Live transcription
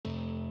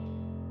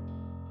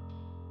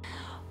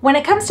When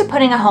it comes to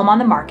putting a home on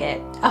the market,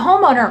 a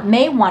homeowner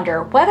may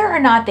wonder whether or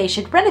not they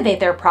should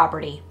renovate their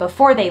property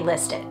before they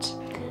list it.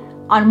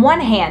 On one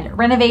hand,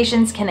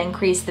 renovations can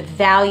increase the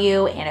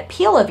value and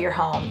appeal of your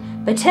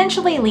home,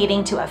 potentially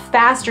leading to a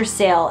faster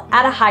sale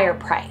at a higher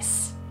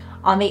price.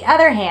 On the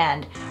other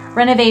hand,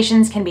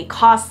 renovations can be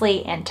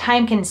costly and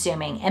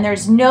time-consuming, and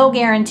there's no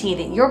guarantee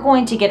that you're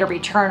going to get a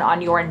return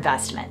on your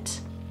investment.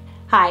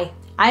 Hi,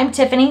 I'm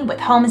Tiffany with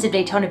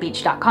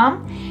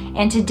homes.daytonabeach.com.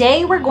 And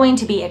today we're going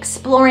to be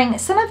exploring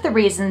some of the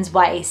reasons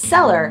why a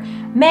seller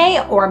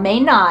may or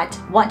may not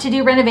want to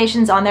do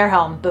renovations on their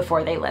home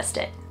before they list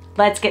it.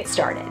 Let's get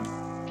started.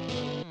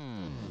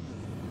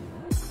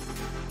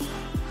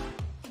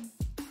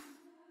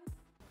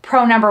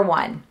 Pro number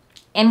one,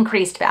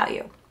 increased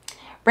value.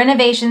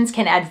 Renovations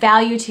can add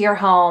value to your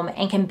home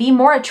and can be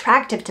more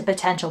attractive to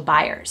potential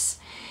buyers.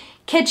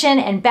 Kitchen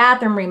and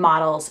bathroom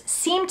remodels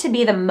seem to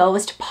be the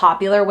most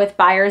popular with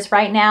buyers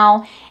right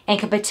now and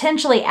could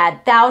potentially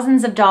add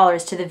thousands of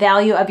dollars to the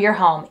value of your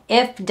home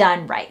if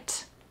done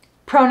right.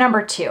 Pro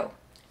number two,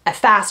 a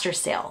faster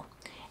sale.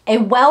 A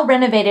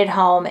well-renovated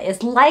home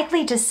is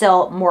likely to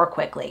sell more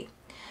quickly.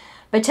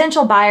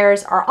 Potential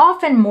buyers are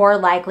often more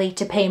likely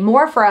to pay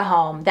more for a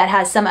home that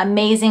has some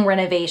amazing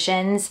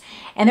renovations,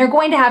 and they're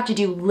going to have to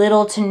do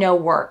little to no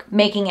work,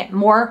 making it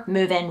more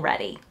move-in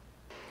ready.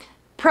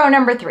 Pro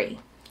number three,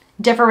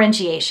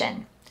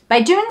 differentiation.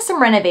 By doing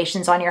some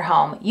renovations on your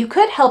home, you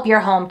could help your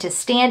home to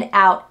stand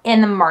out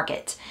in the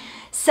market,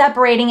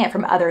 separating it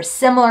from other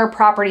similar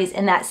properties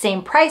in that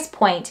same price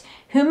point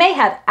who may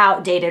have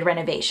outdated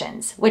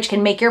renovations, which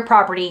can make your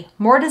property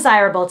more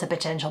desirable to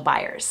potential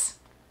buyers.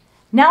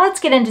 Now let's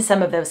get into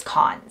some of those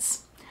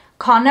cons.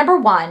 Con number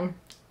one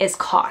is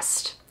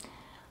cost.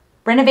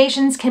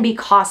 Renovations can be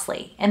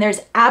costly, and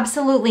there's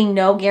absolutely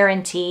no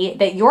guarantee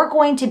that you're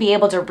going to be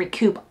able to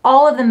recoup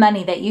all of the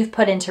money that you've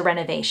put into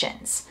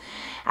renovations.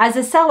 As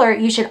a seller,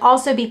 you should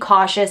also be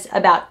cautious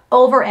about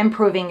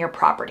over-improving your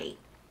property.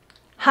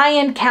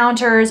 High-end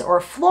counters or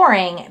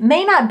flooring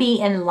may not be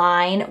in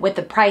line with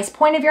the price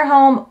point of your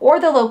home or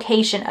the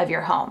location of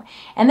your home,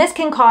 and this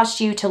can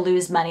cost you to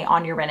lose money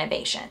on your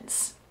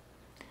renovations.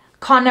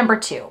 Con number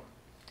two,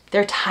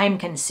 they're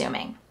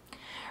time-consuming.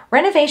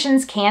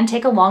 Renovations can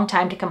take a long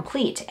time to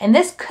complete, and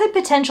this could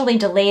potentially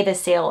delay the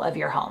sale of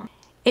your home.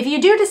 If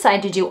you do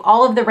decide to do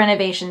all of the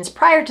renovations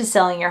prior to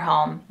selling your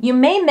home, you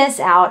may miss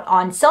out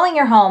on selling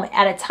your home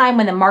at a time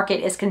when the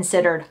market is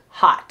considered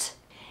hot.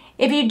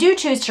 If you do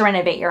choose to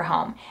renovate your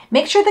home,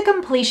 make sure the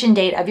completion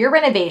date of your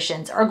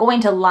renovations are going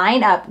to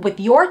line up with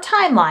your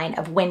timeline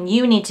of when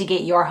you need to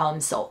get your home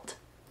sold.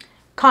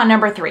 Con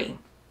number three,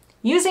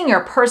 using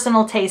your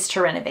personal taste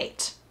to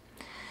renovate.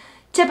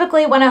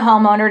 Typically, when a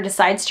homeowner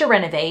decides to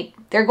renovate,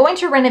 they're going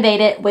to renovate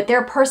it with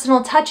their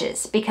personal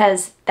touches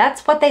because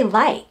that's what they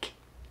like.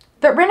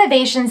 But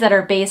renovations that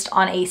are based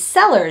on a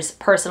seller's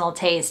personal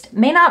taste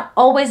may not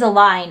always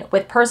align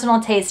with personal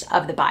taste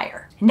of the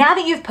buyer. Now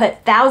that you've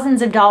put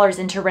thousands of dollars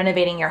into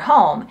renovating your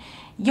home,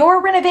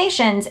 your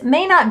renovations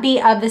may not be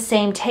of the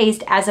same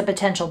taste as a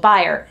potential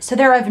buyer, so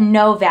they're of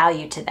no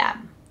value to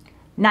them.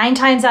 9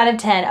 times out of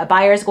 10, a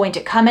buyer is going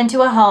to come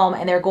into a home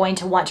and they're going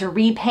to want to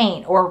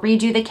repaint or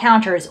redo the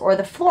counters or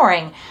the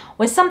flooring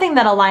with something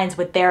that aligns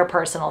with their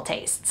personal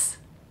tastes.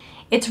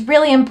 It's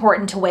really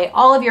important to weigh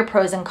all of your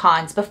pros and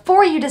cons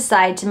before you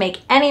decide to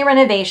make any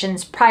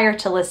renovations prior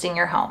to listing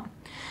your home.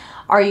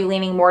 Are you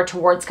leaning more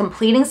towards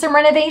completing some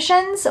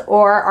renovations,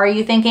 or are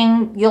you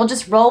thinking you'll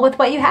just roll with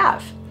what you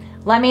have?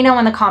 Let me know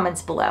in the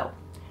comments below.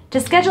 To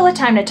schedule a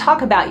time to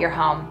talk about your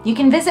home, you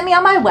can visit me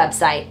on my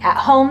website at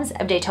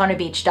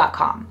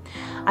homes.daytonabeach.com.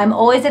 I'm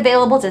always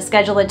available to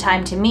schedule a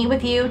time to meet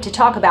with you to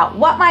talk about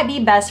what might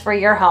be best for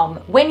your home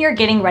when you're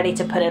getting ready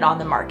to put it on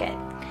the market.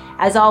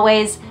 As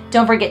always,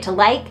 don't forget to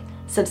like,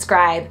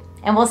 subscribe,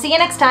 and we'll see you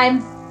next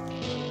time.